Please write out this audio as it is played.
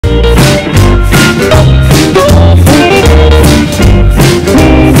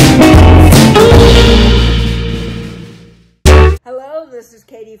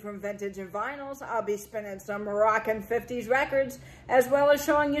vintage and vinyls. I'll be spinning some Moroccan 50s records, as well as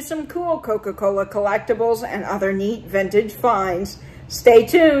showing you some cool Coca-Cola collectibles and other neat vintage finds. Stay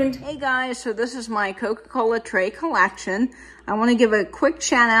tuned. Hey guys, so this is my Coca-Cola tray collection. I want to give a quick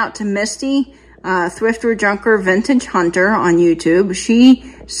shout out to Misty, Thrifter Junker Vintage Hunter on YouTube.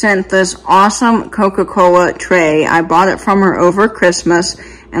 She sent this awesome Coca-Cola tray. I bought it from her over Christmas,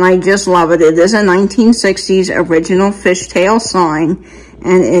 and I just love it. It is a 1960s original fishtail sign,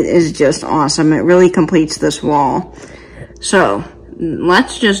 and it is just awesome. It really completes this wall. So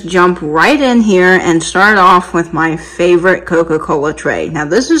let's just jump right in here and start off with my favorite Coca-Cola tray. Now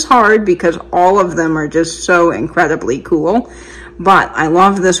this is hard because all of them are just so incredibly cool, but I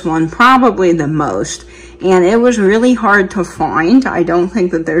love this one probably the most. And it was really hard to find. I don't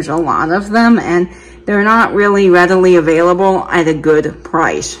think that there's a lot of them, and they're not really readily available at a good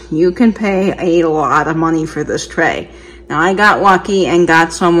price. You can pay a lot of money for this tray. Now, I got lucky and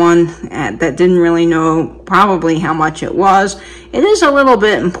got someone that didn't really know probably how much it was. It is a little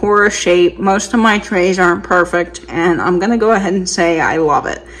bit in poorer shape. Most of my trays aren't perfect, and I'm going to go ahead and say I love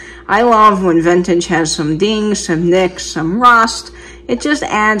it. I love when vintage has some dings, some nicks, some rust. It just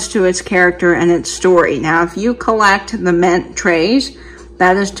adds to its character and its story. Now, if you collect the mint trays,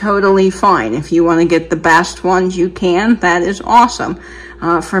 that is totally fine. If you want to get the best ones you can, that is awesome.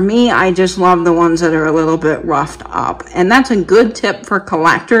 For me, I just love the ones that are a little bit roughed up. And that's a good tip for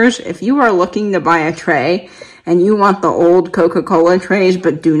collectors. If you are looking to buy a tray and you want the old Coca-Cola trays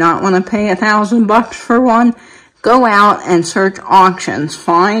but do not want to pay $1,000 for one, go out and search auctions.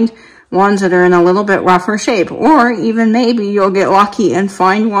 Find ones that are in a little bit rougher shape. Or even maybe you'll get lucky and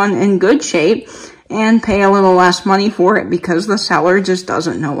find one in good shape and pay a little less money for it because the seller just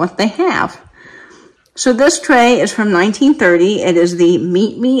doesn't know what they have. So this tray is from 1930. It is the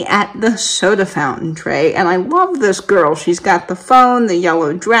Meet Me at the Soda Fountain tray. And I love this girl. She's got the phone, the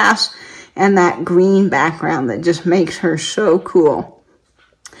yellow dress, and that green background that just makes her so cool.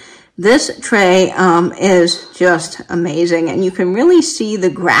 This tray is just amazing. And you can really see the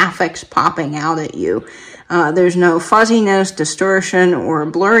graphics popping out at you. There's no fuzziness, distortion, or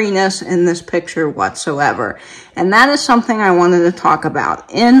blurriness in this picture whatsoever. And that is something I wanted to talk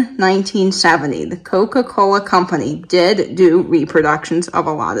about. In 1970, the Coca-Cola Company did do reproductions of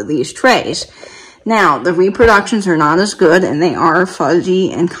a lot of these trays. Now, the reproductions are not as good, and they are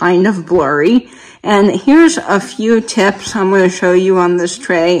fuzzy and kind of blurry. And here's a few tips I'm going to show you on this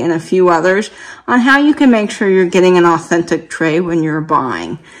tray and a few others on how you can make sure you're getting an authentic tray when you're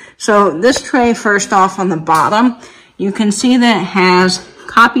buying. So this tray, first off on the bottom, you can see that it has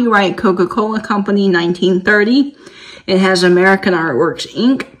copyright Coca-Cola Company 1930. It has American Artworks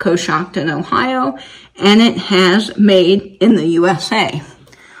Inc., Coshocton, Ohio, and it has made in the USA.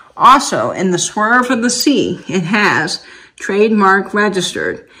 Also, in the swerve of the C, it has trademark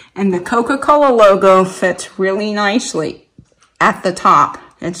registered, and the Coca-Cola logo fits really nicely at the top.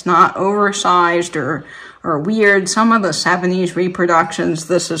 It's not oversized or weird. Some of the 70s reproductions,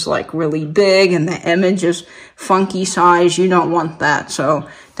 this is like really big and the image is funky size. You don't want that, so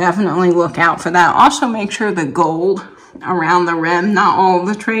definitely look out for that. Also make sure the gold around the rim, not all of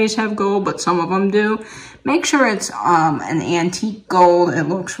the trays have gold, but some of them do. Make sure it's an antique gold. It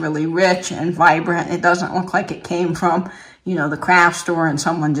looks really rich and vibrant. It doesn't look like it came from, you know, the craft store and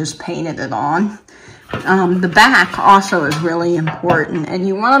someone just painted it on. The back also is really important, and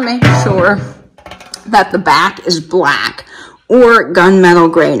you want to make sure that the back is black or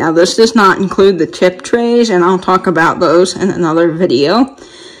gunmetal gray. Now, this does not include the chip trays, and I'll talk about those in another video.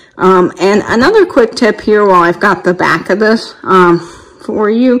 And another quick tip here while I've got the back of this for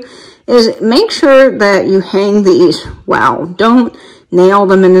you is make sure that you hang these well. Don't nail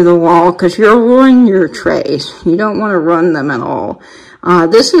them into the wall because you'll ruin your trays. You don't want to run them at all.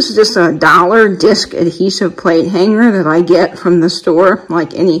 This is just a $1 disc adhesive plate hanger that I get from the store,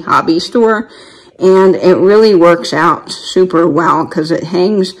 like any hobby store. And it really works out super well because it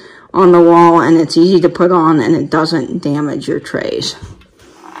hangs on the wall and it's easy to put on and it doesn't damage your trays.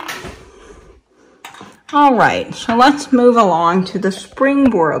 All right, so let's move along to the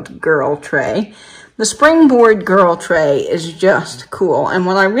Springboard Girl tray. The Springboard Girl tray is just cool. And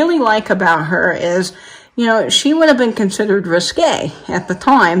what I really like about her is, you know, she would have been considered risque at the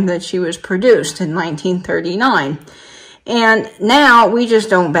time that she was produced in 1939. And now we just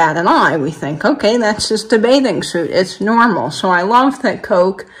don't bat an eye. We think, okay, that's just a bathing suit. It's normal. So I love that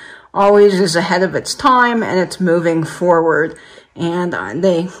Coke always is ahead of its time and it's moving forward. And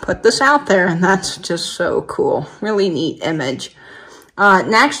they put this out there, and that's just so cool. Really neat image.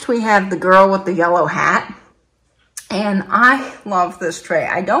 Next, we have the girl with the yellow hat. And I love this tray.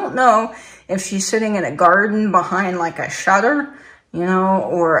 I don't know if she's sitting in a garden behind like a shutter you know,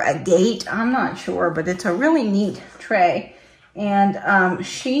 or a date. I'm not sure, but it's a really neat tray. And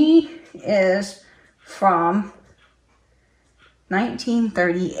she is from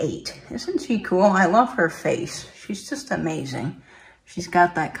 1938. Isn't she cool? I love her face. She's just amazing. She's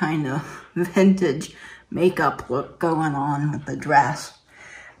got that kind of vintage makeup look going on with the dress.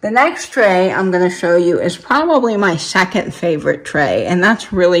 The next tray I'm going to show you is probably my second favorite tray, and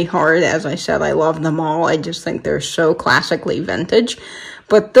that's really hard. As I said, I love them all. I just think they're so classically vintage.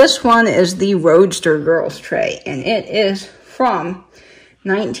 But this one is the Roadster Girls tray, and it is from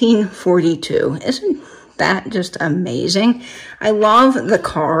 1942. Isn't that just amazing? I love the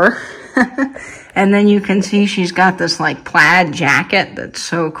car. And then you can see she's got this like plaid jacket that's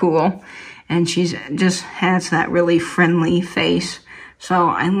so cool. And she's just has that really friendly face. So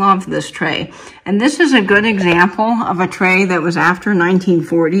I love this tray. And this is a good example of a tray that was after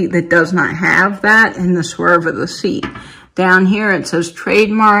 1940 that does not have that in the swerve of the seat. Down here it says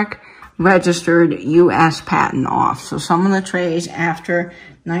trademark, registered, U.S. patent off. So some of the trays after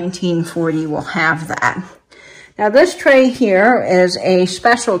 1940 will have that. Now this tray here is a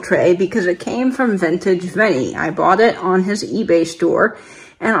special tray because it came from Vintage Vinny. I bought it on his eBay store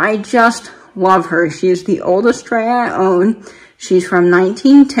and I just love her. She is the oldest tray I own. She's from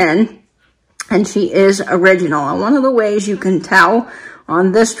 1910 and she is original. And one of the ways you can tell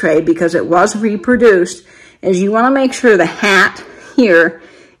on this tray, because it was reproduced, is you want to make sure the hat here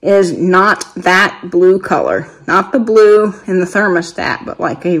is not that blue color. Not the blue in the thermostat, but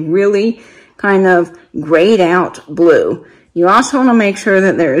like a really kind of grayed out blue. You also want to make sure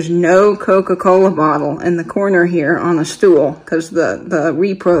that there is no Coca-Cola bottle in the corner here on a stool, because the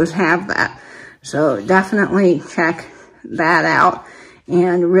repros have that. So definitely check that out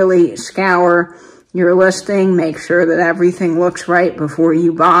and really scour your listing. Make sure that everything looks right before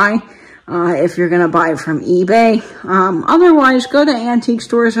you buy. If you're going to buy from eBay. Otherwise, go to antique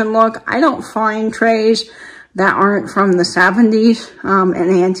stores and look. I don't find trays that aren't from the 70s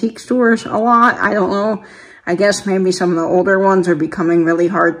in antique stores a lot. I don't know. I guess maybe some of the older ones are becoming really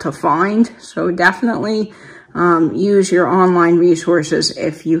hard to find. So definitely use your online resources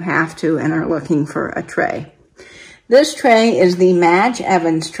if you have to and are looking for a tray. This tray is the Madge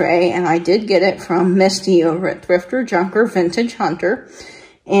Evans tray, and I did get it from Misty over at Thrifter Junker Vintage Hunter.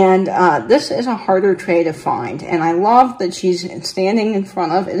 And this is a harder tray to find. And I love that she's standing in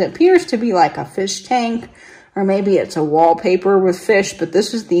front of, it appears to be like a fish tank, or maybe it's a wallpaper with fish, but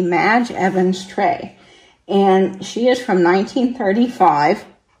this is the Madge Evans tray. And she is from 1935.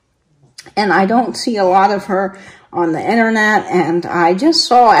 And I don't see a lot of her on the internet. And I just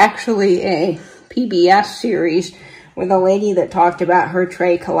saw actually a PBS series with a lady that talked about her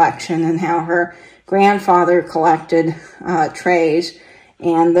tray collection and how her grandfather collected trays.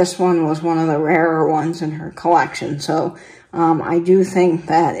 And this one was one of the rarer ones in her collection. So I do think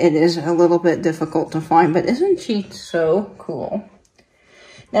that it is a little bit difficult to find. But isn't she so cool?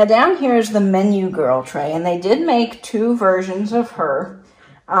 Now down here is the Menu Girl tray. And they did make two versions of her.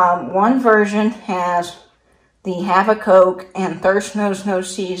 One version has the Have a Coke and Thirst Knows No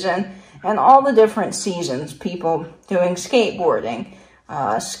Season. And all the different seasons. People doing skateboarding,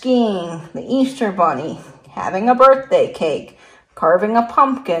 skiing, the Easter Bunny, having a birthday cake, carving a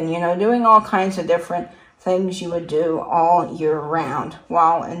pumpkin, you know, doing all kinds of different things you would do all year round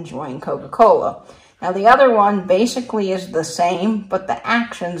while enjoying Coca-Cola. Now, the other one basically is the same, but the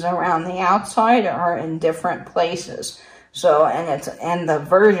actions around the outside are in different places. So, and the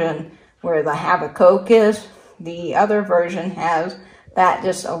version where the Have a Coke is, the other version has that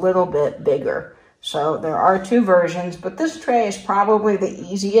just a little bit bigger. So there are two versions, but this tray is probably the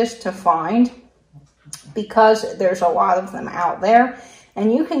easiest to find because there's a lot of them out there.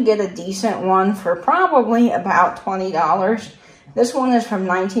 And you can get a decent one for probably about $20. This one is from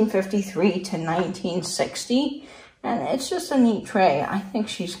 1953 to 1960. And it's just a neat tray. I think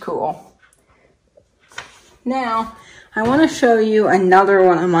she's cool. Now, I want to show you another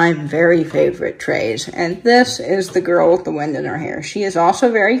one of my very favorite trays. And this is the girl with the wind in her hair. She is also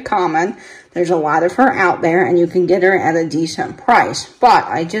very common. There's a lot of her out there, and you can get her at a decent price. But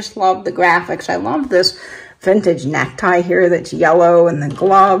I just love the graphics. I love this vintage necktie here that's yellow, and the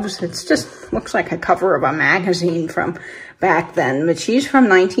gloves. It's just looks like a cover of a magazine from back then. But she's from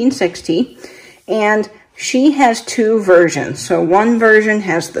 1960, and she has two versions. So one version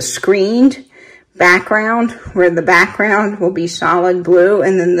has the screened background, where the background will be solid blue,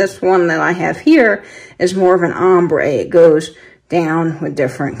 and then this one that I have here is more of an ombre. It goes down with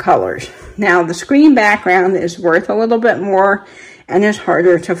different colors. Now, the screen background is worth a little bit more and is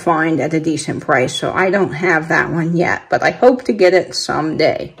harder to find at a decent price, so I don't have that one yet, but I hope to get it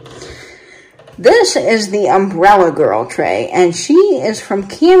someday. This is the Umbrella Girl tray, and she is from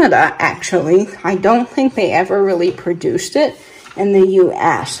Canada, actually. I don't think they ever really produced it in the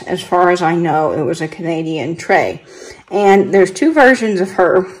U.S. As far as I know, it was a Canadian tray. And there's two versions of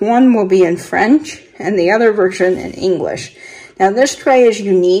her. One will be in French, and the other version in English. Now, this tray is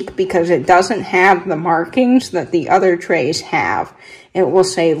unique because it doesn't have the markings that the other trays have. It will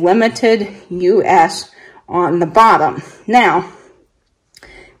say Limited U.S. on the bottom. Now,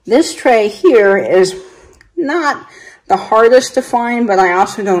 this tray here is not the hardest to find, but I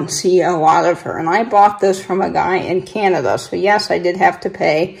also don't see a lot of her. And I bought this from a guy in Canada. So yes, I did have to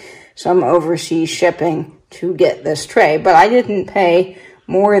pay some overseas shipping to get this tray, but I didn't pay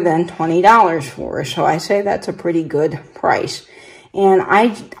more than $20 for her. So I say that's a pretty good price. And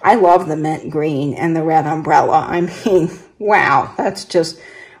I love the mint green and the red umbrella. I mean, wow, that's just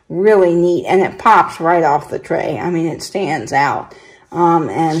really neat. And it pops right off the tray. I mean, it stands out.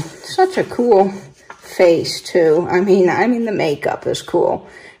 And such a cool face too. I mean the makeup is cool.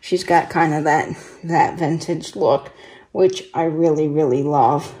 She's got kind of that vintage look, which I really, really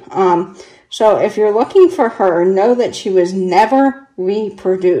love. So if you're looking for her, know that she was never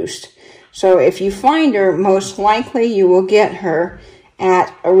reproduced. So if you find her, most likely you will get her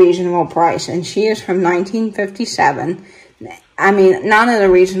at a reasonable price. And she is from 1957. I mean, not at a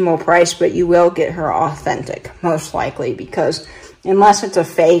reasonable price, but you will get her authentic, most likely, because unless it's a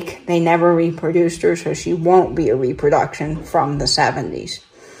fake, they never reproduced her, so she won't be a reproduction from the 70s.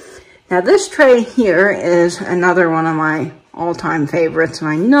 Now, this tray here is another one of my all-time favorites, and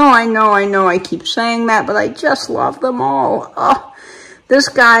I know I keep saying that, but I just love them all. Oh, this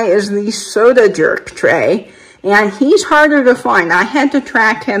guy is the Soda Jerk tray, and he's harder to find. I had to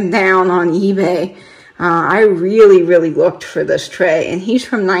track him down on eBay. I really, really looked for this tray, and he's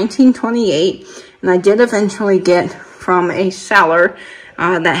from 1928, and I did eventually get from a seller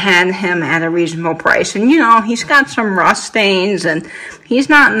that had him at a reasonable price. And, you know, he's got some rust stains, and he's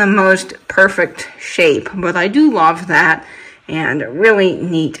not in the most perfect shape, but I do love that, and a really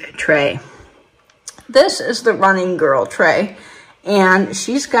neat tray. This is the Running Girl tray, and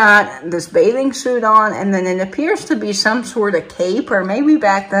she's got this bathing suit on, and then it appears to be some sort of cape, or maybe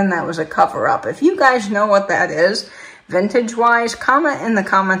back then that was a cover-up. If you guys know what that is, vintage-wise, comment in the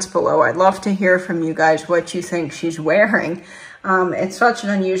comments below. I'd love to hear from you guys what you think she's wearing. It's such an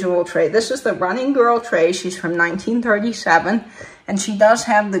unusual tray. This is the Running Girl tray. She's from 1937, and she does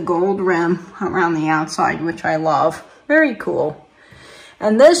have the gold rim around the outside, which I love. Very cool.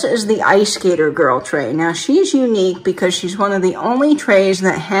 And this is the Ice Skater Girl tray. Now, she's unique because she's one of the only trays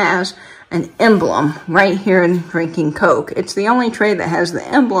that has an emblem right here in drinking Coke. It's the only tray that has the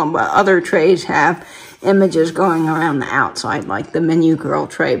emblem, but other trays have images going around the outside, like the Menu Girl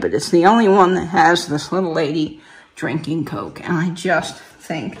tray, but it's the only one that has this little lady drinking Coke, and I just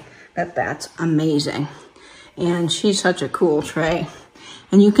think that that's amazing. And she's such a cool tray.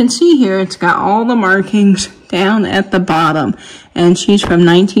 And you can see here, it's got all the markings down at the bottom, and she's from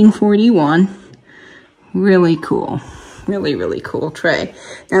 1941. Really cool. Really, really cool tray.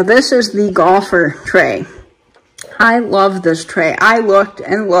 Now, this is the Golfer tray. I love this tray. I looked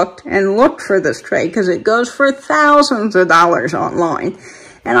and looked and looked for this tray because it goes for thousands of dollars online.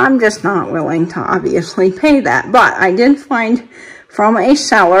 And I'm just not willing to obviously pay that. But I did find from a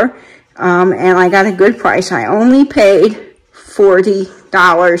seller, and I got a good price. I only paid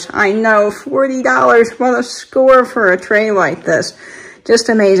 $40. I know, $40. What a score for a tray like this. Just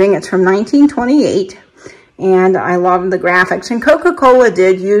amazing. It's from 1928. And I love the graphics. And Coca-Cola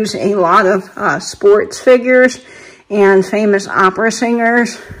did use a lot of sports figures and famous opera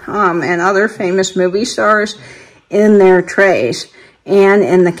singers and other famous movie stars in their trays and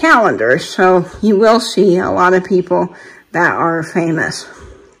in the calendars. So you will see a lot of people that are famous.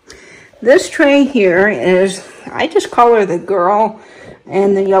 This tray here is, I just call her the girl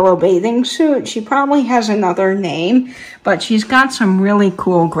in the yellow bathing suit. She probably has another name, but she's got some really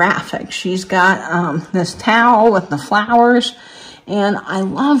cool graphics. She's got this towel with the flowers, and I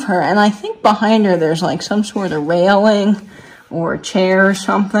love her. And I think behind her there's like some sort of railing or a chair or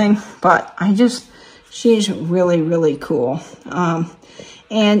something, but she's really, really cool.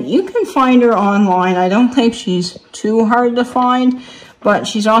 And you can find her online. I don't think she's too hard to find, but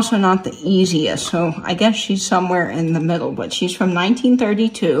she's also not the easiest. So I guess she's somewhere in the middle, but she's from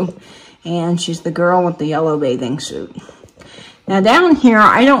 1932, and she's the girl with the yellow bathing suit. Now down here,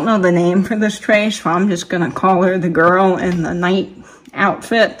 I don't know the name for this tray, so I'm just gonna call her the girl in the night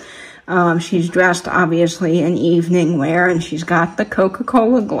outfit. She's dressed obviously in evening wear, and she's got the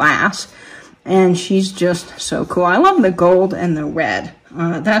Coca-Cola glass, and she's just so cool. I love the gold and the red.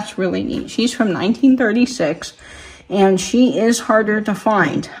 That's really neat. She's from 1936, and she is harder to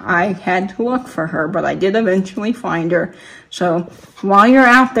find. I had to look for her, but I did eventually find her. So while you're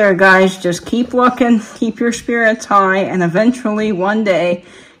out there, guys, just keep looking, keep your spirits high, and eventually one day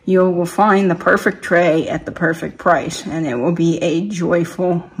you will find the perfect tray at the perfect price, and it will be a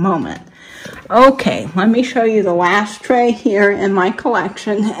joyful moment. Okay, let me show you the last tray here in my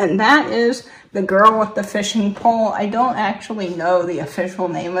collection, and that is the girl with the fishing pole. I don't actually know the official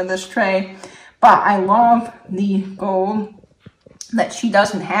name of this tray, but I love the gold that she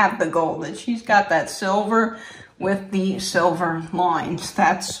doesn't have the gold, that she's got that silver with the silver lines.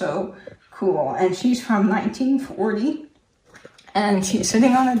 That's so cool. And she's from 1940, and she's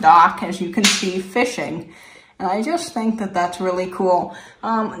sitting on a dock, as you can see, fishing. And I just think that that's really cool.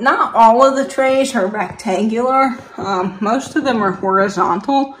 Not all of the trays are rectangular. Most of them are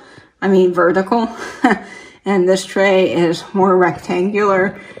horizontal. I mean vertical. And this tray is more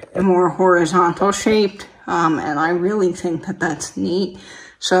rectangular and more horizontal shaped. And I really think that that's neat.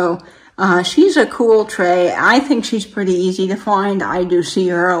 So she's a cool tray. I think she's pretty easy to find. I do see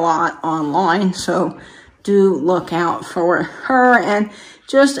her a lot online. So do look out for her and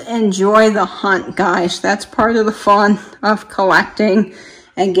just enjoy the hunt, guys. That's part of the fun of collecting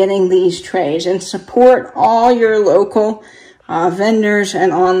and getting these trays. And support all your local vendors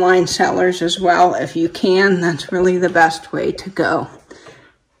and online sellers as well if you can. That's really the best way to go.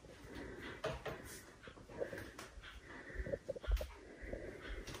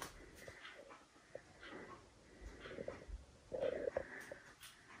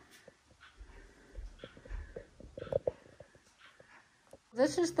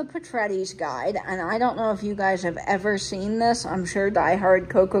 This is the Petretti's Guide, and I don't know if you guys have ever seen this. I'm sure diehard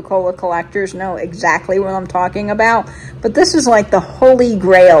Coca-Cola collectors know exactly what I'm talking about, but this is like the holy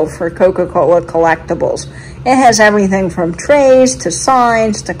grail for Coca-Cola collectibles. It has everything from trays to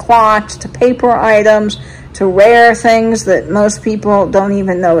signs to clocks to paper items to rare things that most people don't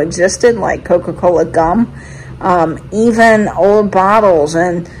even know existed, like Coca-Cola gum, even old bottles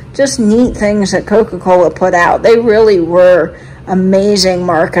and just neat things that Coca-Cola put out. They really were amazing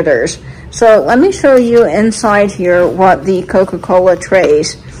marketers. So let me show you inside here what the Coca-Cola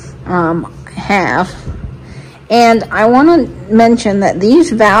trays have. And I want to mention that these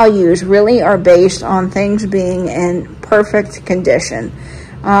values really are based on things being in perfect condition.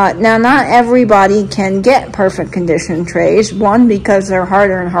 Now, not everybody can get perfect condition trays. One, because they're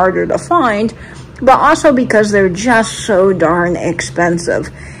harder and harder to find, but also because they're just so darn expensive.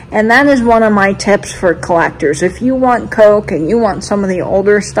 And that is one of my tips for collectors. If you want Coke and you want some of the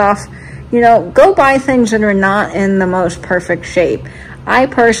older stuff, you know, go buy things that are not in the most perfect shape. I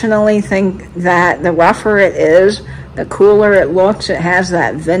personally think that the rougher it is, the cooler it looks. It has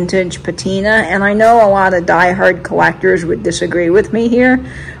that vintage patina. And I know a lot of diehard collectors would disagree with me here,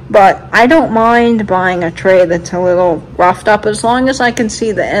 but I don't mind buying a tray that's a little roughed up as long as I can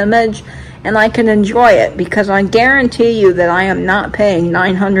see the image and I can enjoy it, because I guarantee you that I am not paying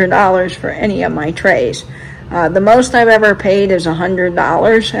 $900 for any of my trays. The most I've ever paid is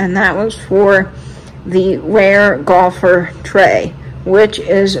 $100, and that was for the rare golfer tray, which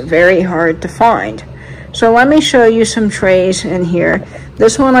is very hard to find. So let me show you some trays in here.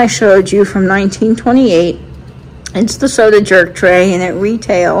 This one I showed you from 1928. It's the soda jerk tray, and it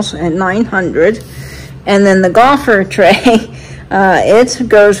retails at $900. And then the golfer tray, it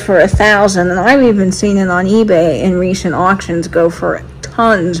goes for $1,000, and I've even seen it on eBay in recent auctions go for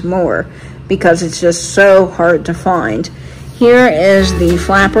tons more because it's just so hard to find. Here is the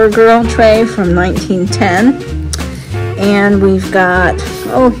Flapper Girl tray from 1910, and we've got,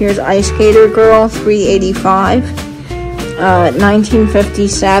 oh, here's Ice Skater Girl, $385.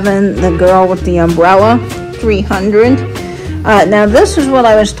 1957, the girl with the umbrella, $300. Now this is what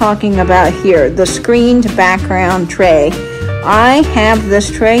I was talking about here, the screened background tray. I have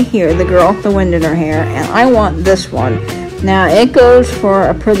this tray here, the girl with the wind in her hair, and I want this one. Now, it goes for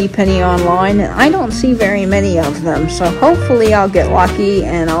a pretty penny online, and I don't see very many of them, so hopefully I'll get lucky,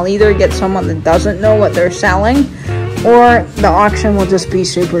 and I'll either get someone that doesn't know what they're selling, or the auction will just be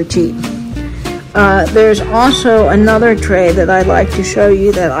super cheap. There's also another tray that I'd like to show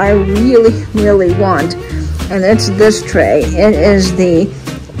you that I really, really want, and it's this tray. It is the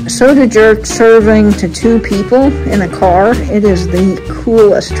soda jerk serving to 2 people in a car. It is the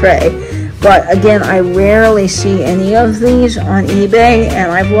coolest tray, but again, I rarely see any of these on eBay,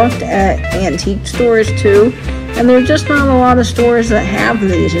 and I've looked at antique stores too, and there are just not a lot of stores that have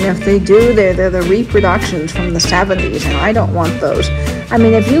these, and if they do, they're the reproductions from the 70s, and I don't want those. I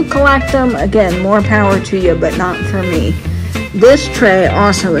mean, if you collect them, again, more power to you, but not for me. This tray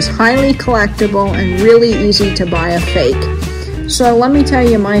also is highly collectible and really easy to buy a fake. So let me tell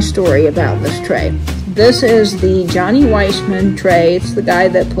you my story about this tray. This is the Johnny Weissman tray. It's the guy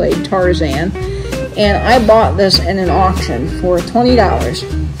that played Tarzan. And I bought this in an auction for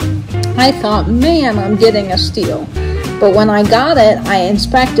 $20. I thought, man, I'm getting a steal. But when I got it, I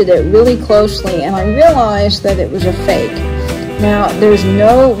inspected it really closely and I realized that it was a fake. Now, there's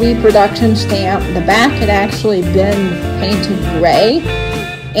no reproduction stamp. The back had actually been painted gray,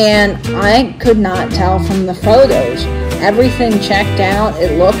 and I could not tell from the photos. Everything checked out.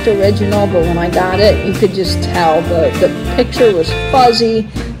 It looked original, but when I got it, you could just tell. The picture was fuzzy.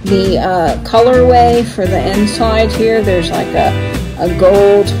 The colorway for the inside here, there's like a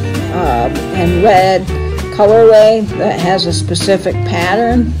gold and red colorway that has a specific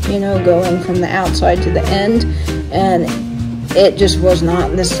pattern, you know, going from the outside to the end, and it just was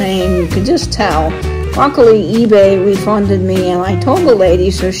not the same. You could just tell. Luckily, eBay refunded me, and I told the lady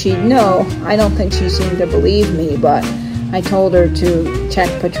so she'd know. I don't think she seemed to believe me, but I told her to check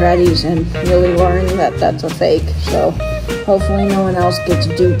Petretti's and really learn that that's a fake. So hopefully no one else gets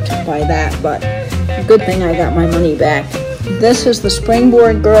duped by that, but good thing I got my money back. This is the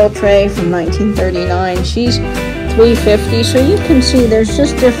Springboard Girl tray from 1939. She's $3.50, so you can see there's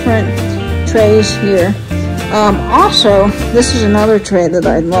just different trays here. Also, this is another tray that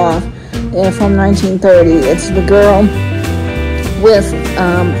I love from 1930. It's the girl with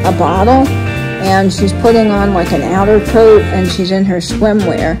a bottle, and she's putting on like an outer coat, and she's in her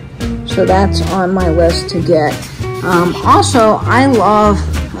swimwear. So that's on my list to get. Also, I love,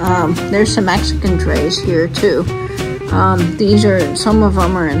 there's some Mexican trays here too. These are, some of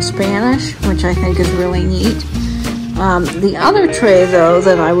them are in Spanish, which I think is really neat. The other tray though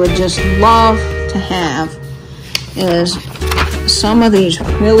that I would just love to have is some of these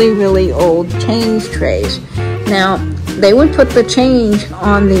really old change trays. Now, they would put the change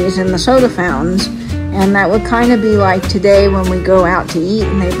on these in the soda fountains, and that would kind of be like today when we go out to eat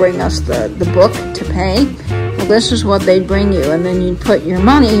and they bring us the book to pay. Well, this is what they'd bring you, and then you'd put your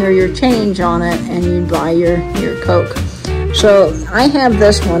money or your change on it and you'd buy your Coke. So I have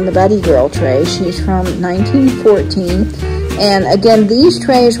this one, the Betty Girl tray. She's from 1914. And again, these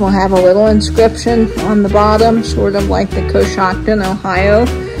trays will have a little inscription on the bottom, sort of like the Coshocton, Ohio.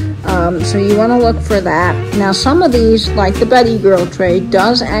 So you want to look for that. Now, some of these, like the Betty Girl tray,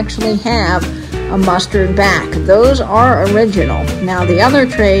 does actually have a mustard back. Those are original. Now, the other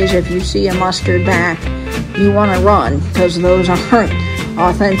trays, if you see a mustard back, you want to run, because those aren't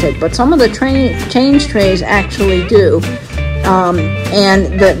authentic. But some of the change trays actually do.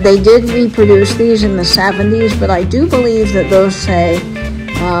 And they did reproduce these in the 70s, but I do believe that those say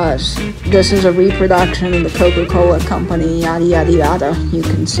this is a reproduction of the Coca-Cola company, yada yada yada, you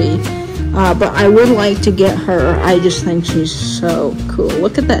can see. But I would like to get her. I just think she's so cool.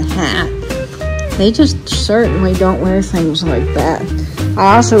 Look at that hat. They just certainly don't wear things like that.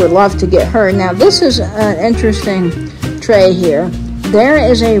 I also would love to get her. Now, this is an interesting tray here.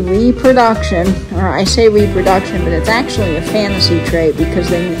 There is a reproduction, or I say reproduction, but it's actually a fantasy tray because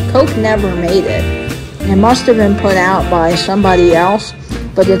Coke never made it. It must have been put out by somebody else,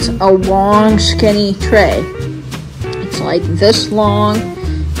 but it's a long, skinny tray. It's like this long,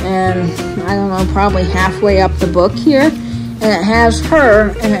 and I don't know, probably halfway up the book here. And it has her,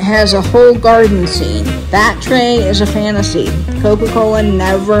 and it has a whole garden scene. That tray is a fantasy. Coca-Cola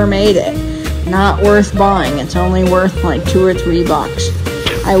never made it. Not worth buying. It's only worth like $2 or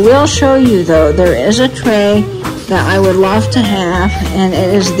 $3. I will show you though, there is a tray that I would love to have, and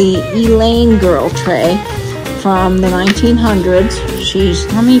it is the Elaine Girl tray from the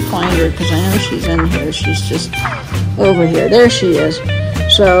 1900s. Let me find her because I know she's in here. She's just over here. There she is.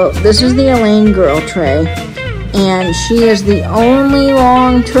 So this is the Elaine Girl tray, and she is the only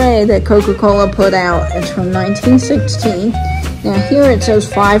long tray that Coca-Cola put out. It's from 1916. Now here it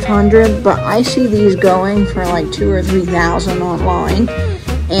says 500, but I see these going for like $2,000 or $3,000 online.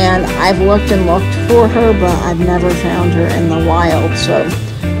 And I've looked and looked for her, but I've never found her in the wild. So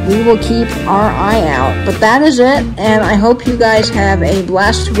we will keep our eye out. But that is it, and I hope you guys have a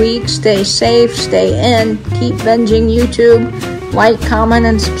blessed week. Stay safe, stay in, keep binging YouTube, like, comment,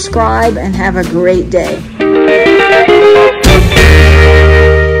 and subscribe, and have a great day.